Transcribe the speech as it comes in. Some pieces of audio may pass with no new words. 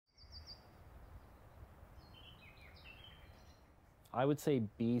I would say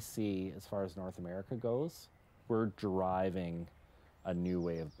BC, as far as North America goes, we're driving a new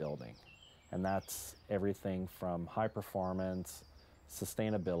way of building. And that's everything from high performance,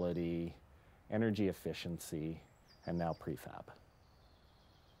 sustainability, energy efficiency, and now prefab.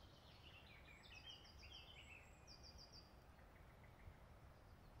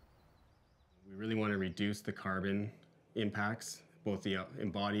 We really want to reduce the carbon impacts, both the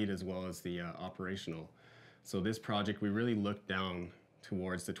embodied as well as the operational. So this project, we really looked down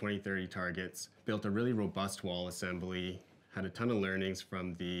towards the 2030 targets, built a really robust wall assembly, had a ton of learnings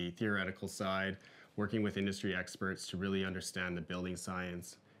from the theoretical side, working with industry experts to really understand the building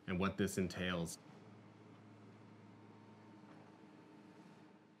science and what this entails.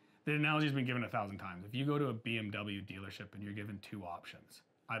 The analogy has been given 1,000 times. If you go to a BMW dealership and you're given two options,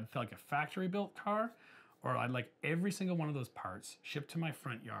 I'd feel like a factory-built car, or I'd like every single one of those parts shipped to my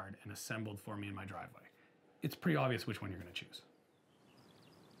front yard and assembled for me in my driveway. It's pretty obvious which one you're going to choose.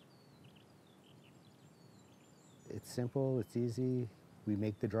 It's simple, it's easy. We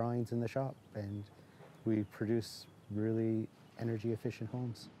make the drawings in the shop and we produce really energy efficient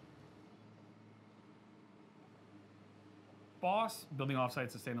homes. BOSS, Building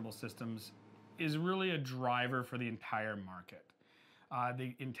Offsite Sustainable Systems, is really a driver for the entire market.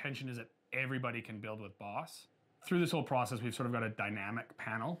 The intention is that everybody can build with BOSS. Through this whole process, we've sort of got a dynamic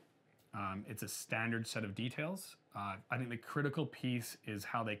panel. It's a standard set of details. I think the critical piece is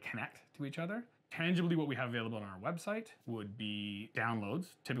how they connect to each other. Tangibly, what we have available on our website would be downloads,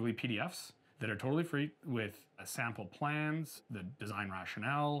 typically PDFs, that are totally free with sample plans, the design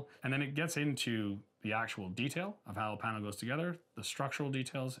rationale, and then it gets into the actual detail of how a panel goes together, the structural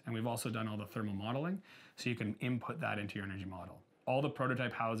details, and we've also done all the thermal modeling, so you can input that into your energy model. All the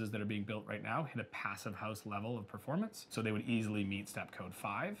prototype houses that are being built right now hit a passive house level of performance, so they would easily meet step code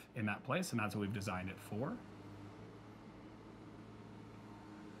 5 in that place, and that's what we've designed it for.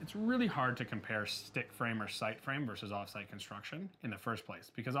 It's really hard to compare stick frame or site frame versus offsite construction in the first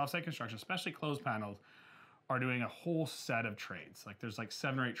place, because offsite construction, especially closed panels, are doing a whole set of trades. Like there's like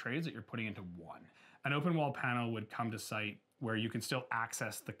 7 or 8 trades that you're putting into one. An open wall panel would come to site where you can still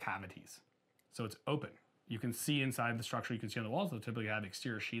access the cavities. So it's open. You can see inside the structure, you can see on the walls, they'll typically have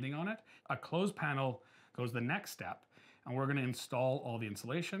exterior sheathing on it. A closed panel goes the next step, and we're gonna install all the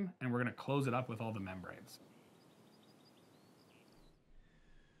insulation, and we're gonna close it up with all the membranes.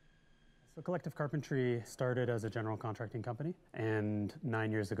 So Collective Carpentry started as a general contracting company, and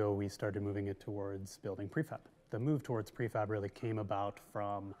 9 years ago we started moving it towards building prefab. The move towards prefab really came about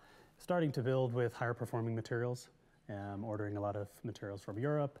from starting to build with higher performing materials, ordering a lot of materials from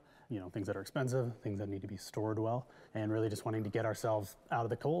Europe, things that are expensive, things that need to be stored well, and really just wanting to get ourselves out of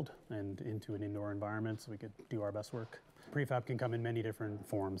the cold and into an indoor environment so we could do our best work. Prefab can come in many different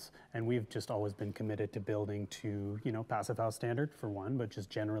forms, and we've just always been committed to building to, passive house standard for one, but just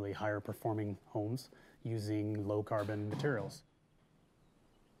generally higher performing homes using low carbon materials.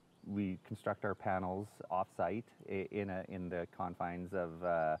 We construct our panels off-site in the confines of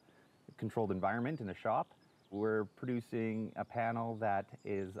a controlled environment in a shop. We're producing a panel that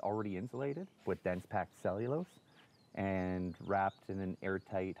is already insulated with dense packed cellulose and wrapped in an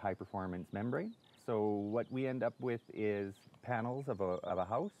airtight high-performance membrane. So what we end up with is panels of a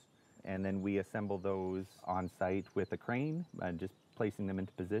house, and then we assemble those on site with a crane and just placing them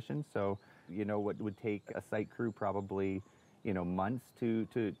into position. So, what would take a site crew probably, months to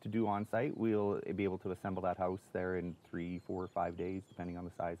do on site, we'll be able to assemble that house there in 3, 4, 5 days, depending on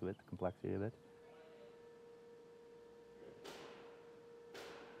the size of it, the complexity of it.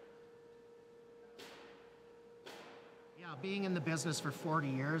 Yeah, being in the business for 40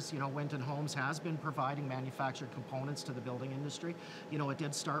 years, Winton Homes has been providing manufactured components to the building industry. It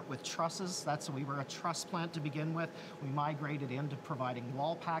did start with trusses. We were a truss plant to begin with. We migrated into providing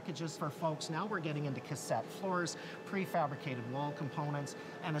wall packages for folks. Now we're getting into cassette floors, prefabricated wall components,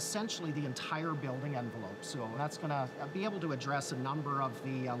 and essentially the entire building envelope. So that's going to be able to address a number of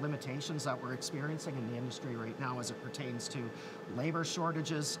the limitations that we're experiencing in the industry right now as it pertains to labor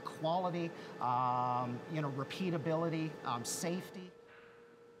shortages, quality, repeatability, safety.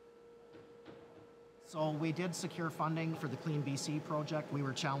 So we did secure funding for the CleanBC project. We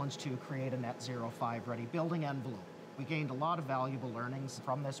were challenged to create a net zero 5 ready building envelope. We gained a lot of valuable learnings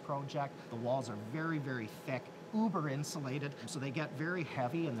from this project. The walls are very, very thick, uber insulated, so they get very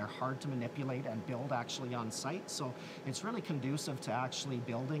heavy and they're hard to manipulate and build actually on site. So it's really conducive to actually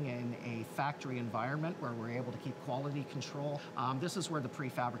building in a factory environment where we're able to keep quality control. This is where the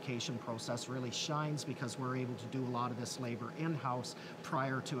prefabrication process really shines, because we're able to do a lot of this labor in-house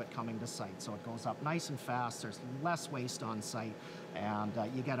prior to it coming to site. So it goes up nice and fast, there's less waste on site, and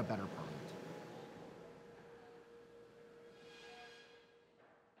you get a better product.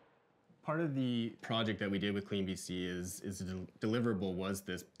 Part of the project that we did with CleanBC is deliverable was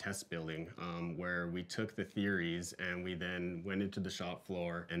this test building where we took the theories and we then went into the shop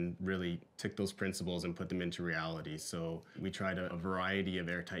floor and really took those principles and put them into reality. So we tried a variety of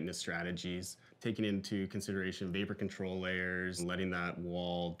air tightness strategies, taking into consideration vapor control layers, letting that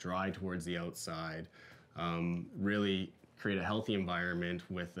wall dry towards the outside, really create a healthy environment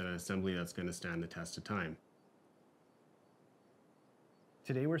with an assembly that's going to stand the test of time.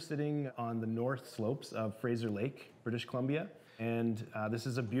 Today we're sitting on the north slopes of Fraser Lake, British Columbia, and this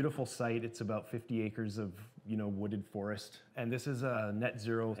is a beautiful site. It's about 50 acres of wooded forest, and this is a net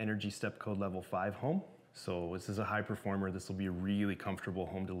zero energy step code level 5 home. So this is a high performer. This will be a really comfortable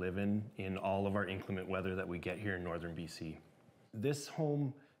home to live in all of our inclement weather that we get here in northern BC. This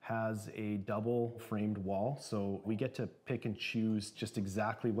home has a double framed wall, so we get to pick and choose just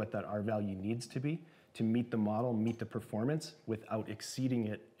exactly what that R value needs to be to meet the model, meet the performance without exceeding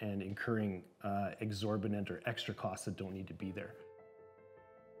it and incurring exorbitant or extra costs that don't need to be there.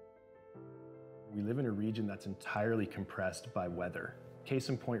 We live in a region that's entirely compressed by weather. Case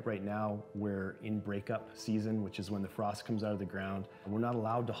in point right now, we're in breakup season, which is when the frost comes out of the ground. We're not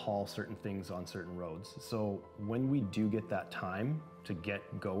allowed to haul certain things on certain roads. So when we do get that time to get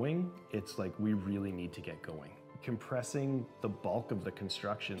going, it's like we really need to get going. Compressing the bulk of the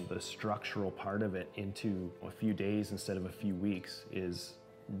construction, the structural part of it, into a few days instead of a few weeks is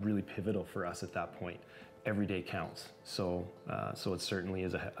really pivotal for us at that point. Every day counts. So it certainly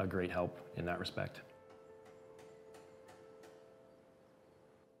is a great help in that respect.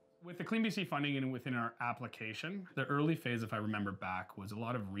 With the CleanBC funding and within our application, the early phase, if I remember back, was a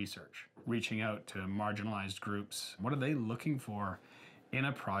lot of research, reaching out to marginalized groups. What are they looking for in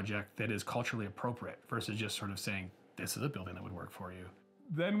a project that is culturally appropriate versus just sort of saying, this is a building that would work for you.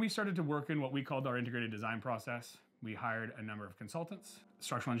 Then we started to work in what we called our integrated design process. We hired a number of consultants,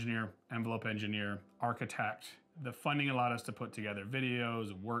 structural engineer, envelope engineer, architect. The funding allowed us to put together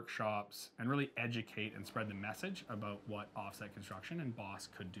videos, workshops, and really educate and spread the message about what offsite construction and BOSS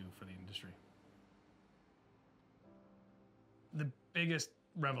could do for the industry. The biggest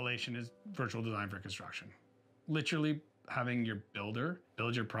revelation is virtual design for construction. Literally having your builder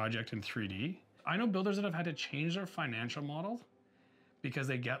build your project in 3D. I know builders that have had to change their financial model because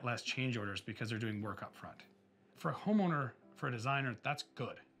they get less change orders because they're doing work up front. For a homeowner, for a designer, that's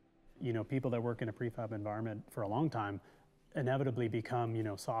good. People that work in a prefab environment for a long time inevitably become,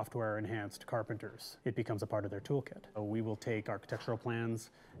 software enhanced carpenters. It becomes a part of their toolkit. So we will take architectural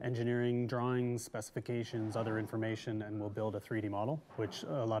plans, engineering drawings, specifications, other information, and we'll build a 3D model, which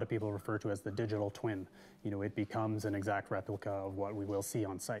a lot of people refer to as the digital twin. It becomes an exact replica of what we will see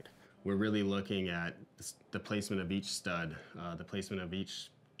on site. We're really looking at the placement of each stud, the placement of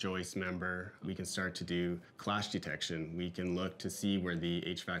each joist member. We can start to do clash detection. We can look to see where the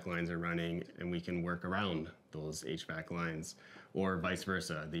HVAC lines are running and we can work around those HVAC lines, or vice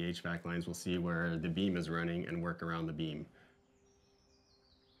versa. The HVAC lines will see where the beam is running and work around the beam.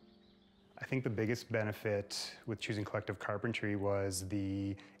 I think the biggest benefit with choosing Collective Carpentry was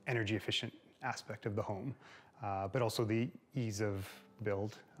the energy efficient aspect of the home, but also the ease of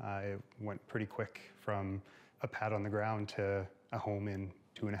build. It went pretty quick from a pad on the ground to a home in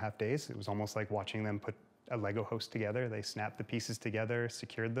 2.5 days. It was almost like watching them put a Lego house together. They snapped the pieces together,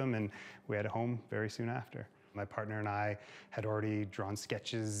 secured them, and we had a home very soon after. My partner and I had already drawn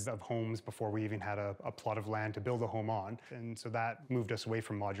sketches of homes before we even had a plot of land to build a home on. And so that moved us away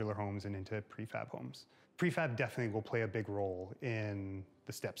from modular homes and into prefab homes. Prefab definitely will play a big role in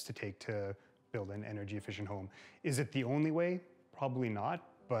the steps to take to build an energy efficient home. Is it the only way? Probably not,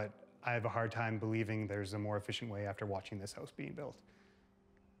 but I have a hard time believing there's a more efficient way after watching this house being built.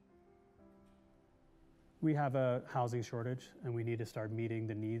 We have a housing shortage and we need to start meeting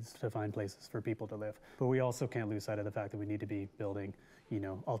the needs to find places for people to live. But we also can't lose sight of the fact that we need to be building,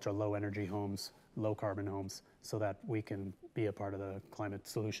 ultra low energy homes, low carbon homes, so that we can be a part of the climate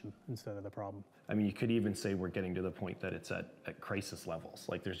solution instead of the problem. I mean, you could even say we're getting to the point that it's at crisis levels.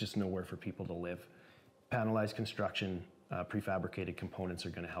 Like there's just nowhere for people to live. Panelized construction, prefabricated components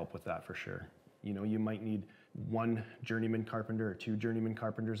are going to help with that for sure. You might need 1 journeyman carpenter or 2 journeyman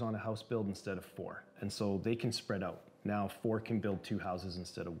carpenters on a house build instead of 4. And so they can spread out. Now 4 can build 2 houses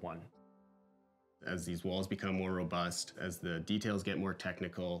instead of 1. As these walls become more robust, as the details get more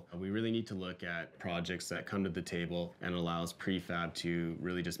technical, we really need to look at projects that come to the table and allows prefab to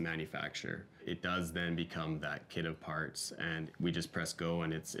really just manufacture. It does then become that kit of parts and we just press go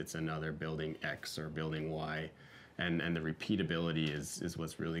and it's another building X or building Y. And the repeatability is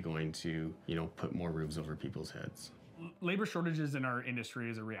what's really going to, put more roofs over people's heads. Labor shortages in our industry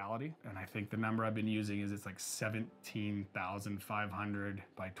is a reality, and I think the number I've been using is it's like 17,500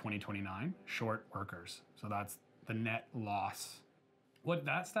 by 2029 short workers. So that's the net loss. What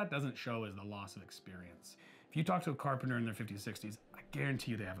that stat doesn't show is the loss of experience. If you talk to a carpenter in their 50s, 60s, I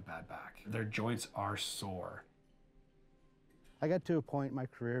guarantee you they have a bad back. Their joints are sore. I got to a point in my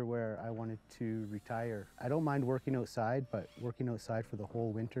career where I wanted to retire. I don't mind working outside, but working outside for the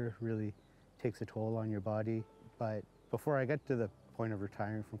whole winter really takes a toll on your body. But before I got to the point of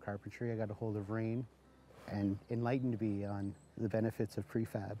retiring from carpentry, I got a hold of Rain and enlightened me on the benefits of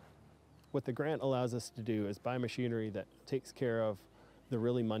prefab. What the grant allows us to do is buy machinery that takes care of the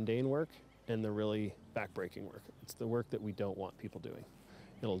really mundane work and the really backbreaking work. It's the work that we don't want people doing.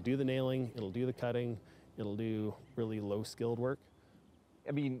 It'll do the nailing, it'll do the cutting, it'll do really low-skilled work.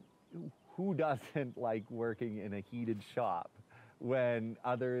 I mean, who doesn't like working in a heated shop when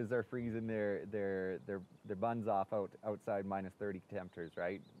others are freezing their buns off outside minus 30 temperatures,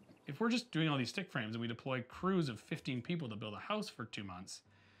 right? If we're just doing all these stick frames and we deploy crews of 15 people to build a house for 2 months,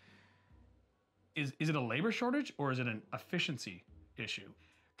 is it a labor shortage or is it an efficiency issue?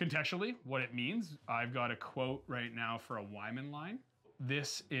 Contextually, what it means, I've got a quote right now for a Wyman line.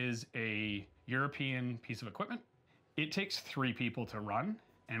 This is a European piece of equipment. It takes 3 people to run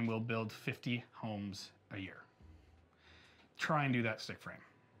and we'll build 50 homes a year. Try and do that stick frame.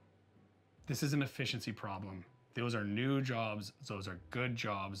 This is an efficiency problem. Those are new jobs, those are good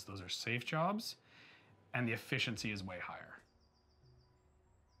jobs, those are safe jobs, and the efficiency is way higher.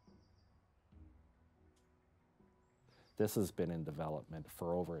 This has been in development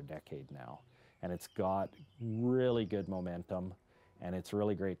for over a decade now, and it's got really good momentum, and it's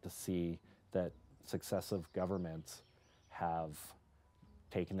really great to see that successive governments have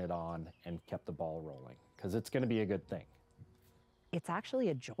taken it on and kept the ball rolling, because it's going to be a good thing. It's actually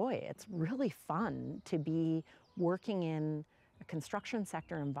a joy. It's really fun to be working in a construction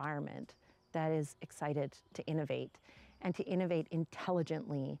sector environment that is excited to innovate, and to innovate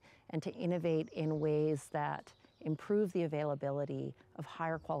intelligently, and to innovate in ways that improve the availability of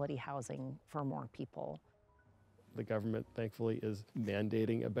higher quality housing for more people. The government, thankfully, is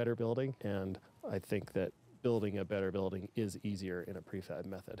mandating a better building, and I think that building a better building is easier in a prefab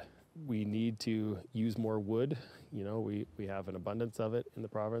method. We need to use more wood. You know, we have an abundance of it in the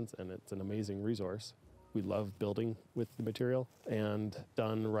province, and it's an amazing resource. We love building with the material, and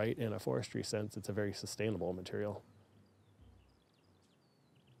done right in a forestry sense, it's a very sustainable material.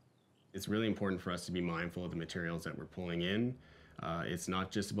 It's really important for us to be mindful of the materials that we're pulling in. It's not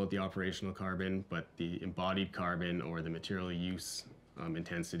just about the operational carbon, but the embodied carbon or the material use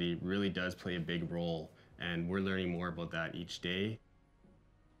intensity really does play a big role, and we're learning more about that each day.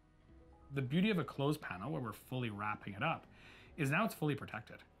 The beauty of a closed panel, where we're fully wrapping it up, is now it's fully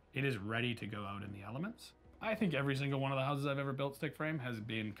protected. It is ready to go out in the elements. I think every single one of the houses I've ever built stick frame has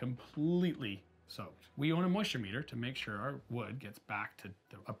been completely soaked. We own a moisture meter to make sure our wood gets back to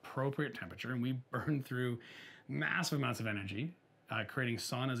the appropriate temperature, and we burn through massive amounts of energy, creating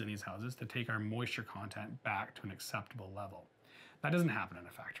saunas in these houses to take our moisture content back to an acceptable level. That doesn't happen in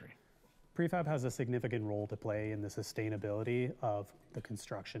a factory. Prefab has a significant role to play in the sustainability of the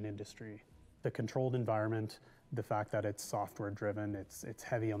construction industry. The controlled environment, the fact that it's software driven, it's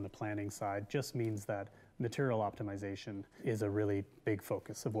heavy on the planning side, just means that material optimization is a really big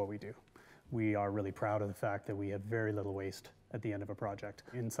focus of what we do. We are really proud of the fact that we have very little waste at the end of a project.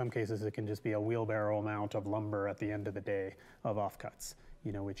 In some cases, it can just be a wheelbarrow amount of lumber at the end of the day of offcuts,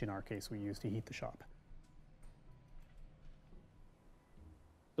 you know, which in our case we use to heat the shop.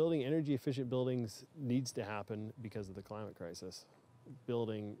 Building energy efficient buildings needs to happen because of the climate crisis.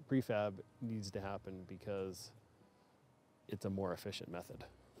 Building prefab needs to happen because it's a more efficient method.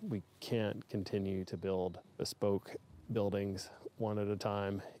 We can't continue to build bespoke buildings one at a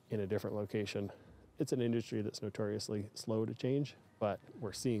time in a different location. It's an industry that's notoriously slow to change, but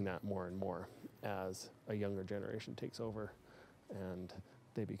we're seeing that more and more as a younger generation takes over and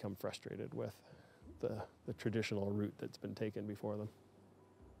they become frustrated with the traditional route that's been taken before them.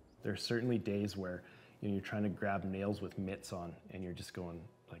 There are certainly days where you're trying to grab nails with mitts on and you're just going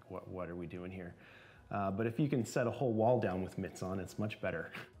like, what are we doing here? But if you can set a whole wall down with mitts on, it's much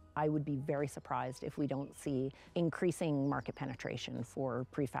better. I would be very surprised if we don't see increasing market penetration for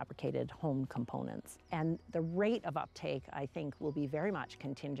prefabricated home components. And the rate of uptake, I think, will be very much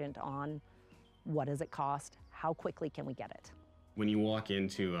contingent on what does it cost, how quickly can we get it. When you walk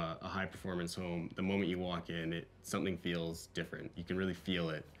into a high-performance home, the moment you walk in, something feels different. You can really feel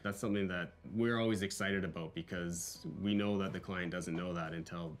it. That's something that we're always excited about because we know that the client doesn't know that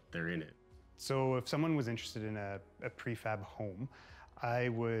until they're in it. So if someone was interested in a prefab home, I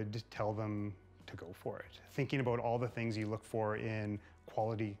would tell them to go for it. Thinking about all the things you look for in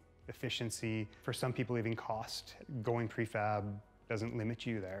quality, efficiency, for some people even cost. Going prefab doesn't limit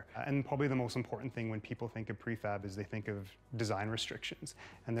you there. And probably the most important thing when people think of prefab is they think of design restrictions.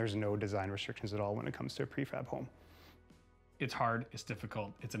 And there's no design restrictions at all when it comes to a prefab home. It's hard, it's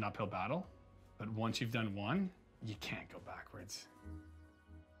difficult, it's an uphill battle, but once you've done one, you can't go backwards.